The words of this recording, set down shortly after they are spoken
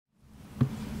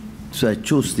So I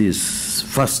chose this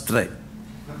fast track,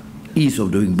 ease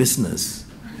of doing business,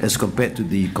 as compared to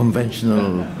the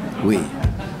conventional way.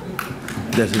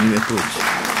 That's a new approach.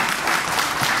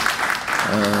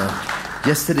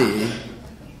 Yesterday,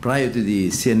 prior to the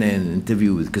CNN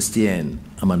interview with Christiane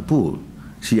Amanpour,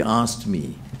 she asked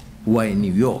me, why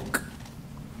New York?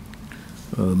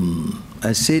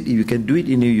 I said, if you can do it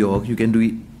in New York, you can do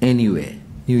it anywhere.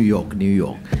 New York, New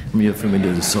York. You're familiar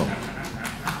with the song.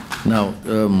 Now,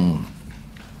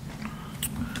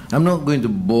 I'm not going to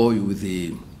bore you with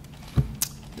the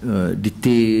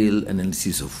detailed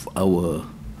analysis of our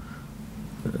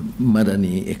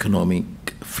Madani economic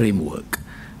framework,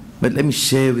 but let me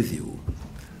share with you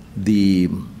the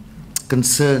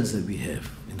concerns that we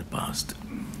have in the past.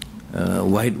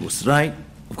 Why it was right,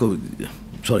 of course,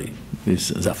 sorry,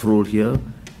 there's Zafrul here,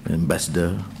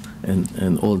 Ambassador,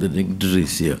 and all the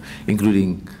dignitaries here,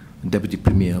 including Deputy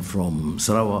Premier from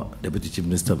Sarawak, Deputy Chief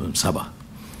Minister from Sabah,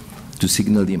 to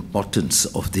signal the importance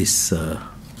of this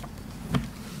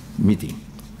meeting.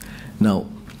 Now,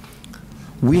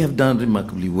 we have done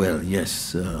remarkably well,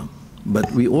 yes,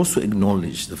 but we also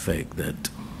acknowledge the fact that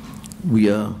we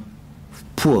are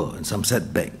poor and some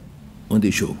setback on the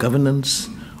issue of governance,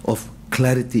 of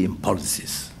clarity in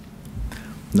policies.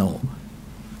 Now,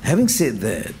 having said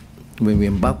that, when we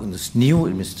embark on this new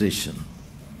administration,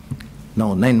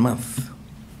 now 9 months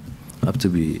after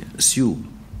we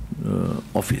assume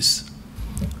office,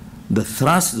 the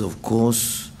thrust is, of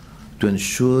course, to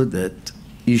ensure that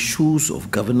issues of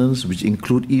governance, which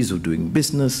include ease of doing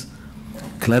business,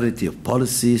 clarity of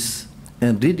policies,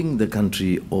 and ridding the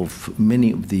country of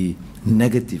many of the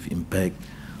negative impact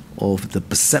of the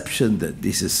perception that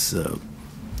this is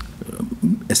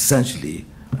essentially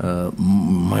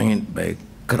mined by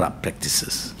corrupt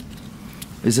practices.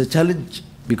 It's a challenge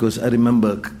because I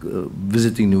remember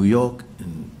visiting New York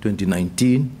in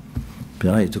 2019,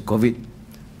 prior to COVID.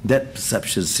 That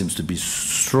perception seems to be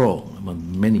strong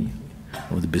among many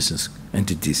of the business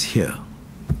entities here.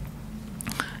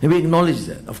 And we acknowledge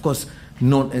that. Of course,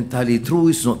 not entirely true.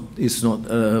 It's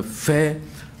not fair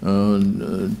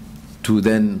to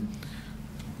then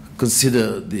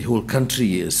consider the whole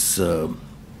country as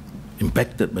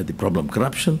impacted by the problem of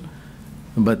corruption.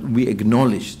 But we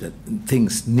acknowledge that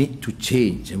things need to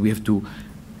change, and we have to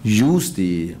use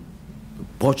the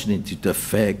opportunity to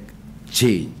affect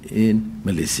change in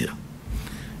Malaysia.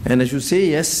 And I should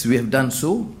say, yes, we have done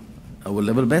so, our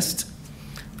level best,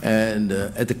 and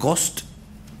at the cost,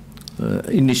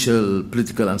 initial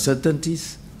political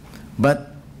uncertainties,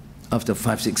 but after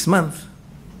 5-6 months,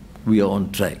 we are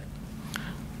on track.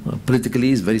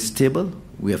 Politically, it's very stable.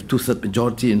 We have 2/3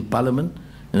 majority in parliament,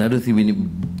 and I don't think we need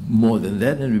more than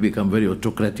that, and we become a very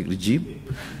autocratic regime,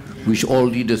 which all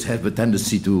leaders have a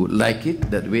tendency to like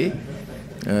it that way.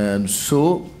 And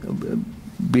so,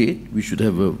 be it, we should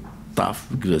have a tough,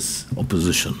 vigorous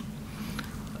opposition.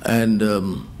 And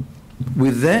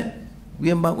with that, we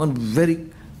embark on very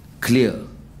clear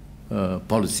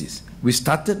policies. We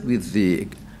started with the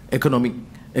economic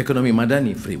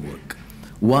Madani framework.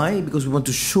 Why? Because we want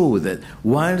to show that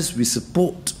whilst we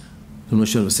support the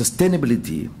notion of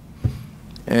sustainability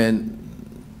and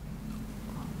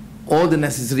all the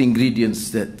necessary ingredients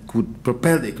that could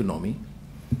propel the economy,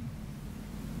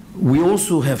 we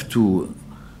also have to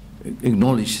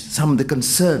acknowledge some of the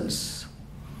concerns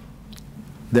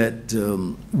that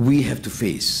we have to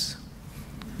face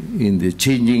in the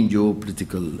changing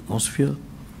geopolitical atmosphere,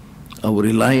 our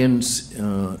reliance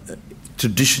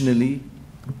traditionally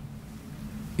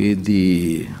in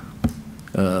the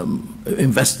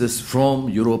investors from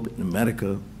Europe and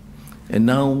America, and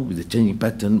now with the changing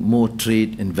pattern, more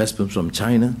trade investments from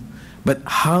China, but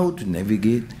how to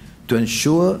navigate to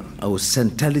ensure our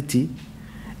centrality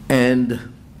and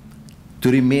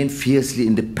to remain fiercely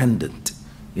independent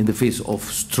in the face of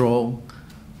strong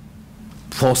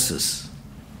forces.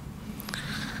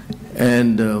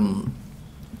 And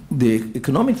the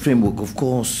economic framework, of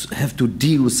course, have to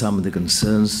deal with some of the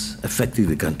concerns affecting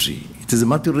the country. It is a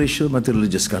multiracial,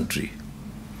 multireligious country.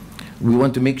 We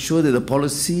want to make sure that the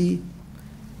policy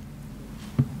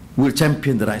will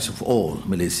champion the rights of all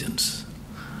Malaysians,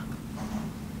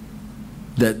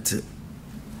 that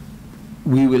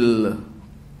we will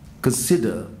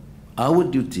consider our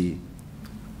duty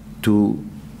to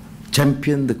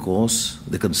champion the cause,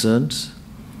 the concerns,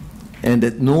 and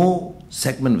that no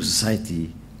segment of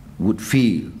society would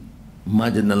feel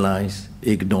marginalized,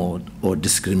 ignored, or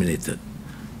discriminated.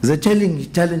 It's a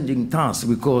challenging task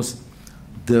because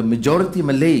the majority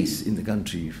Malays in the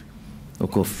country, of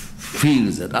course,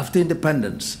 feels that after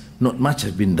independence, not much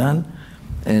has been done,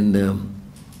 and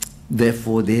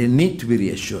therefore they need to be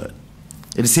reassured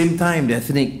At the same time, the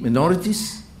ethnic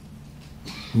minorities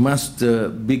must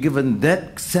be given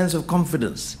that sense of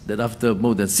confidence that after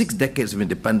more than 6 decades of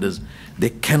independence, they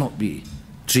cannot be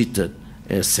treated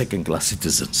as second-class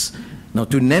citizens. Now,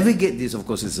 to navigate this, of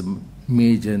course, is a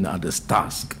major and arduous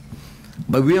task.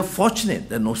 But we are fortunate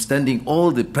that notwithstanding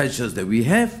all the pressures that we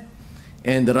have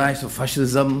and the rise of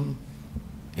fascism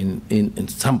in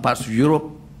some parts of Europe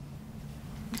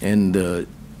and the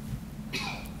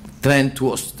trend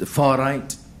towards the far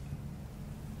right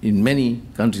in many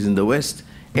countries in the West,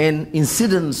 and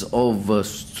incidents of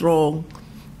strong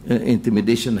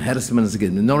intimidation, harassment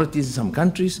against minorities in some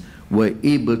countries, were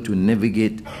able to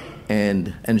navigate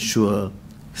and ensure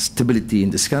stability in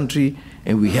this country.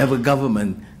 And we have a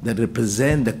government that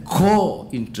represents the core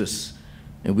interests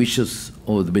and wishes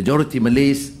of the majority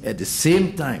Malays, at the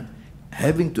same time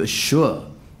having to assure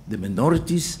the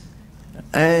minorities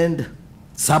and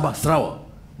Sabah Sarawak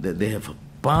that they have a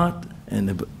part and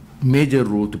a major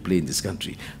role to play in this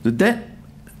country. To that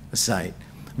aside,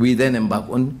 we then embark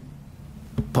on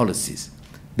policies.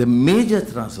 The major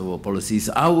thrust of our policy is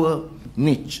our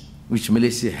niche, which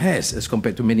Malaysia has as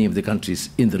compared to many of the countries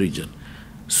in the region.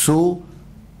 So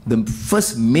the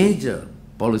first major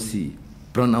policy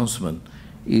pronouncement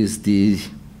is the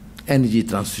energy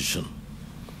transition.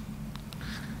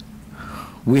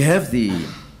 We have the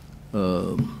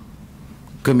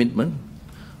commitment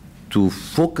to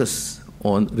focus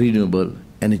on renewable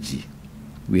energy.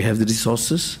 We have the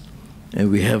resources, and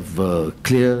we have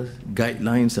clear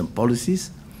guidelines and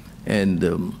policies,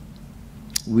 and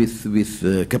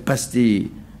with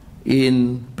capacity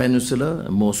in Peninsula,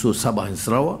 and more so Sabah and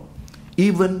Sarawak,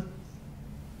 even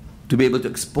to be able to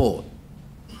export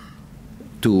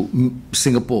to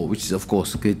Singapore, which is of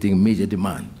course creating major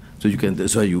demand. So you can,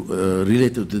 so you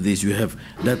related to this, you have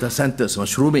data centers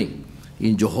mushrooming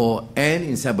in Johor and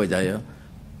in Sabah Jaya,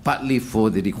 partly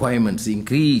for the requirements,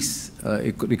 increase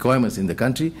requirements in the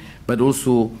country, but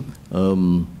also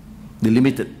the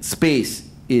limited space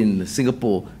in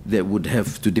Singapore that would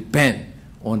have to depend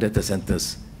on data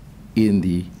centers in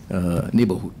the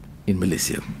neighborhood in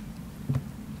Malaysia.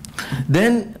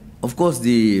 Then, of course,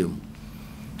 the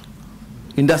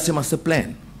Industrial Master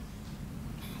Plan.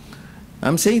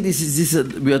 I'm saying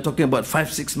we are talking about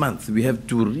 5-6 months. We have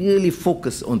to really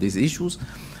focus on these issues.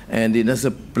 And the Master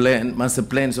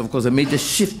Plan is, of course, a major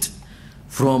shift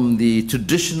from the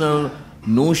traditional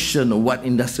notion of what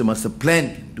Industrial Master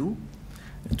Plan can do,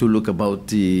 to look about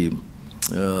the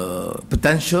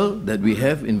potential that we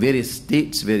have in various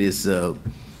states, various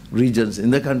regions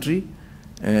in the country,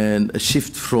 and a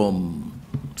shift from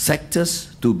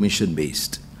sectors to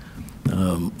mission-based.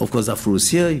 Of course, Afro is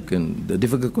here. The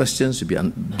difficult questions should be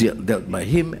dealt by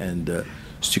him and the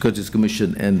Securities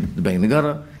Commission and the Bank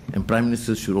Negara, and Prime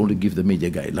Minister should only give the major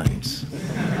guidelines.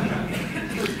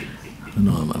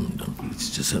 No, it's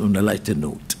just on a lighter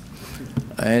note.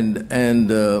 And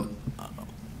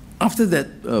after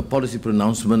that policy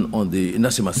pronouncement on the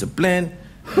Industrial Master Plan,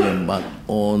 we embark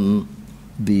on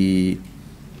the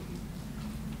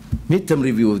midterm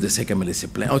review of the second Malaysia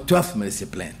Plan, or 12th Malaysia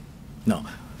Plan. Now,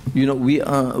 you know, we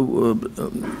are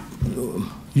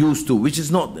used to, which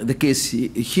is not the case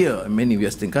here in many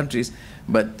Western countries,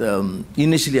 but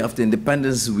initially after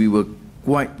independence, we were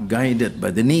quite guided by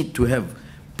the need to have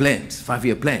plans,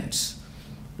 5-year plans.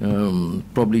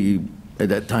 Probably at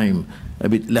that time, a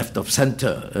bit left of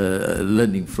center,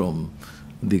 learning from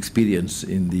the experience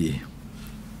in the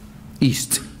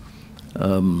East.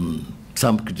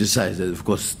 Some criticize that, of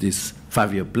course, this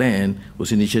 5-year plan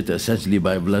was initiated essentially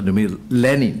by Vladimir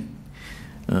Lenin.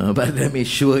 But let me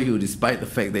assure you, despite the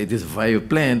fact that it is a 5-year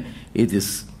plan, it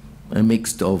is a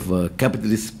mix of a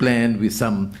capitalist plan with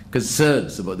some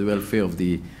concerns about the welfare of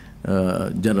the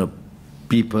general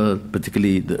people,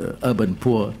 particularly the urban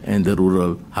poor and the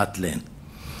rural heartland.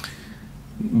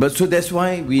 But so that's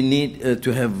why we need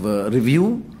to have a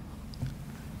review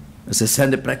as a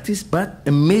standard practice, but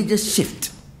a major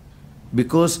shift,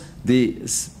 because the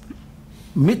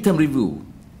midterm review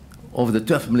of the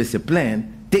 12th Malaysia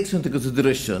Plan takes into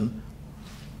consideration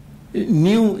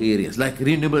new areas like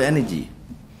renewable energy,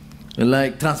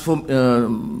 like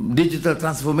digital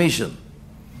transformation,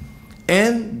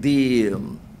 and the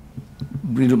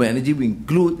renewable energy will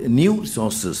include new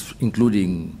resources,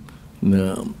 including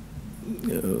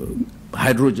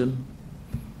hydrogen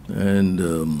and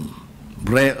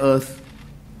rare earth,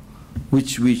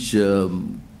 which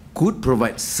could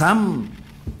provide some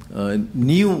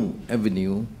new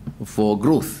avenue for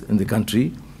growth in the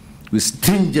country with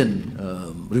stringent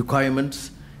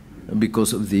requirements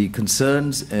because of the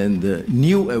concerns and the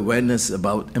new awareness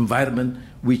about environment,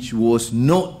 which was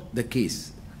not the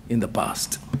case in the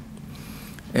past.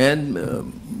 And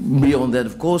beyond that,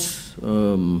 of course,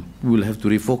 we'll have to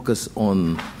refocus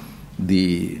on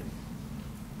the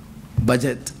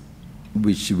budget,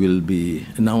 which will be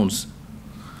announced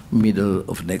middle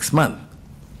of next month.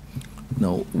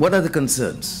 Now, what are the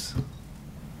concerns?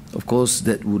 Of course,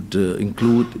 that would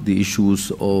include the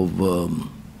issues of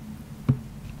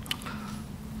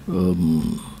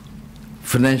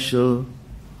financial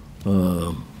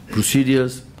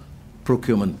procedures,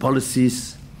 procurement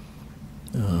policies,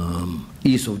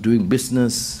 ease of doing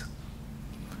business,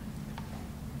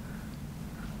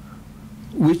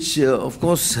 which of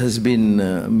course has been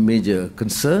a major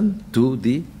concern to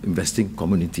the investing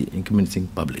community and community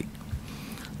public.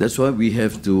 That's why we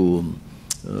have to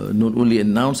not only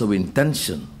announce our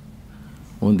intention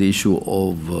on the issue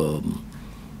of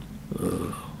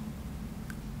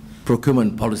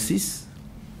procurement policies,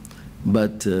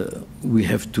 but we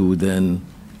have to then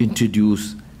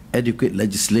introduce adequate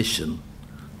legislation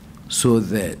so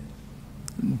that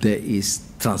there is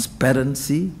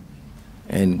transparency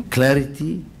and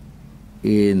clarity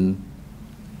in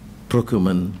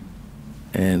procurement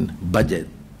and budget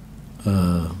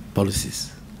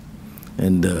policies.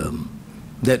 And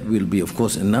that will be, of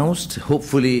course, announced.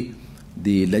 Hopefully,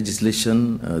 the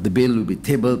legislation, the bill will be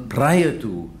tabled prior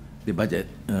to the budget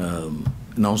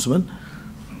announcement,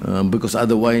 because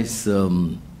otherwise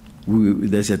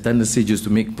there's a tendency just to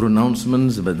make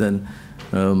pronouncements, but then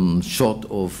short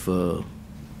of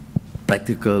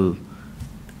practical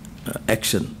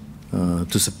action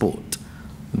to support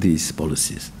these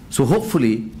policies. So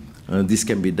hopefully this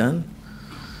can be done,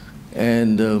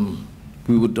 and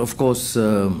we would, of course,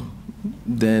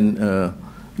 then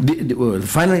the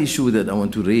final issue that I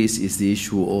want to raise is the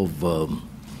issue of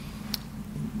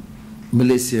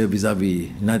Malaysia vis-a-vis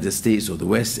United States or the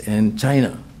West and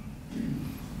China.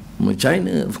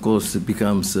 China, of course,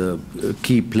 becomes a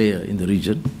key player in the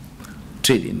region,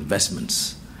 trade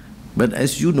investments. But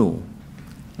as you know,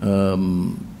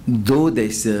 though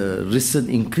there's a recent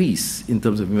increase in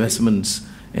terms of investments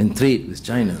and trade with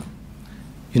China,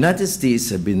 United States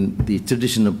have been the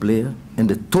traditional player, and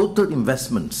the total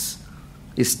investments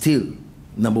is still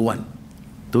number one.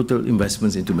 Total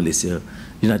investments into Malaysia,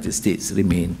 United States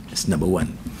remain as number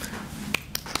one.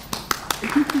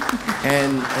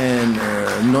 And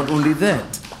not only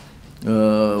that,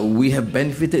 we have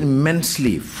benefited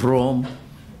immensely from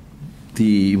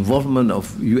the involvement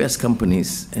of US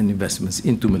companies and investments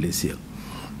into Malaysia.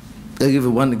 I'll give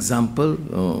you one example.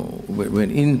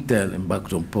 When Intel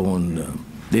embarked upon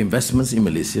the investments in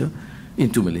Malaysia,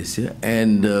 into Malaysia,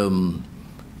 and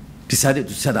decided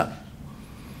to set up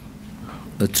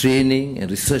a training and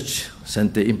research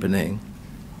center in Penang,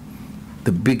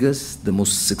 the biggest, the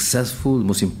most successful, the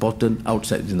most important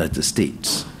outside the United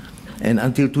States. And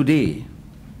until today,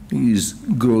 it is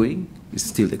growing, it's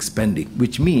still expanding,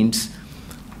 which means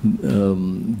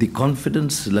the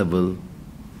confidence level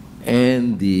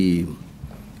and the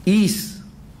ease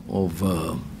of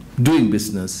doing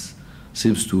business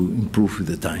seems to improve with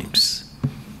the times.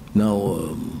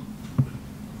 Now,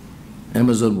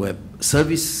 Amazon Web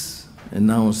Service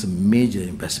announced major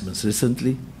investments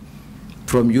recently.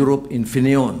 From Europe,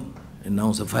 Infineon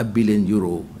announced a €5 billion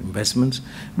investment,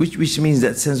 which means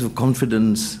that sense of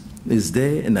confidence is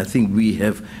there, and I think we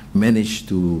have managed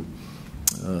to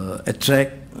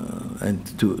attract and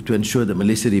to ensure that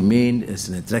Malaysia remained as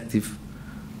an attractive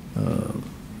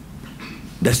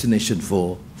destination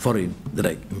for foreign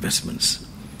direct investments.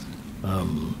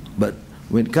 But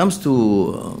when it comes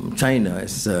to China,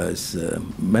 as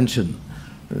mentioned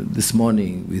this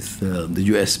morning with the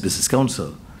US Business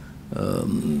Council,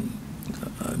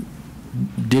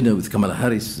 dinner with Kamala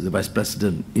Harris, the Vice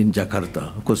President, in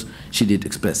Jakarta, of course, she did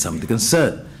express some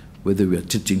concern whether we are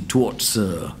tilting towards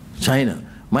China.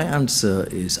 My answer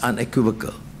is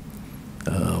unequivocal.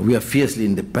 We are fiercely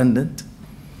independent.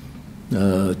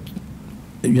 The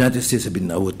United States have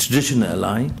been our traditional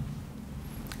ally,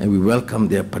 and we welcome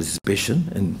their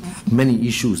participation in many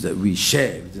issues that we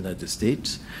share with the United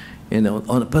States. And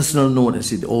on a personal note, I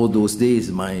said all those days,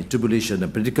 my tribulation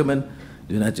and predicament,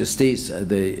 the United States,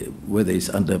 whether it's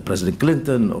under President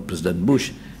Clinton or President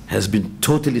Bush, has been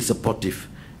totally supportive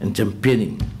and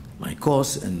championing my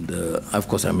cause, and of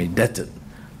course I'm indebted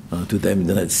to them in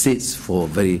the United States for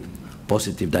very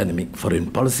positive, dynamic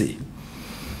foreign policy.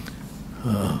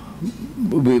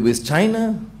 With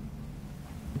China,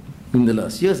 in the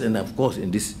last years, and of course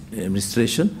in this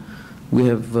administration, we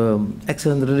have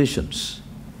excellent relations.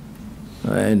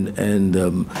 And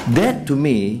that, to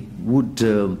me, would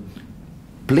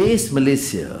place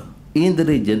Malaysia in the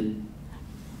region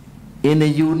in a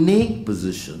unique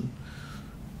position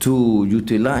to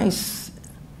utilize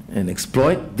and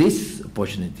exploit this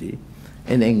opportunity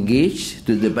and engage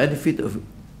to the benefit of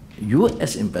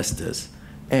US investors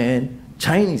and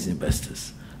Chinese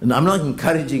investors. And I'm not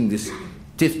encouraging this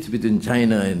tiff between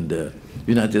China and the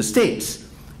United States.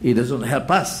 It doesn't help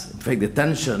us. In fact, the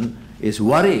tension is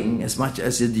worrying as much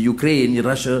as the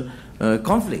Ukraine-Russia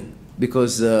conflict,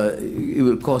 because it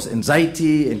will cause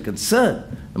anxiety and concern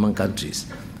among countries.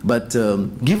 But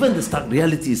given the stark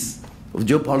realities of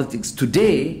geopolitics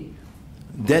today,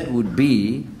 that would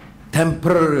be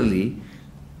temporarily,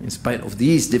 in spite of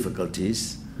these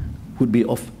difficulties, would be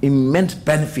of immense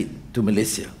benefit to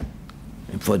Malaysia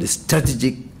and for the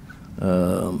strategic,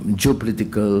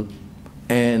 geopolitical,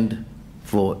 and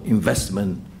for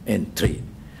investment and trade.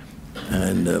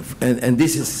 And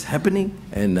this is happening,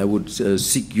 and I would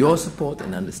seek your support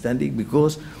and understanding,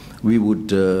 because we would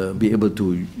be able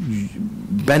to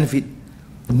benefit,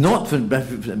 not from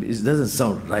benefit, it doesn't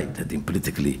sound right, I think,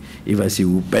 politically, if I say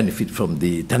we benefit from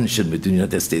the tension between the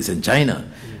United States and China.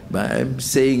 But I'm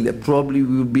saying that probably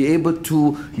we will be able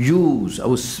to use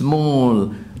our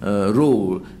small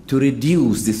role to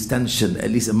reduce this tension,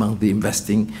 at least among the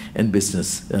investing and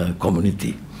business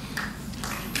community.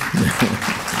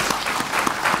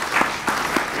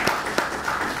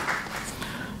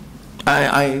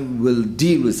 I will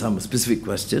deal with some specific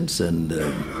questions and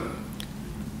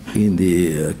in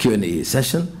the Q&A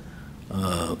session,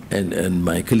 and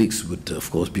my colleagues would, of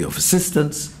course, be of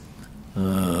assistance,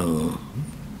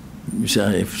 which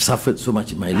I have suffered so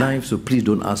much in my life, so please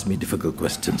don't ask me difficult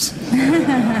questions.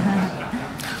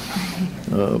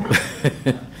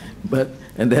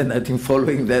 And then I think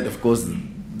following that, of course,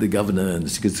 the Governor and the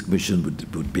Security Commission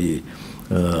would be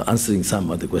answering some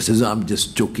other questions. I'm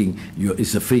just joking.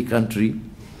 It's a free country,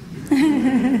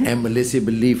 and Malaysia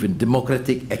believes in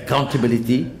democratic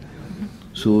accountability,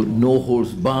 so no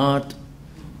holds barred.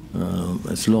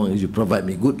 As long as you provide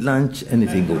me good lunch,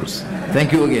 anything goes.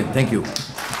 Thank you again. Thank you.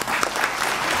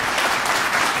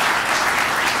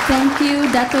 Thank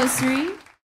you, Dato Seri.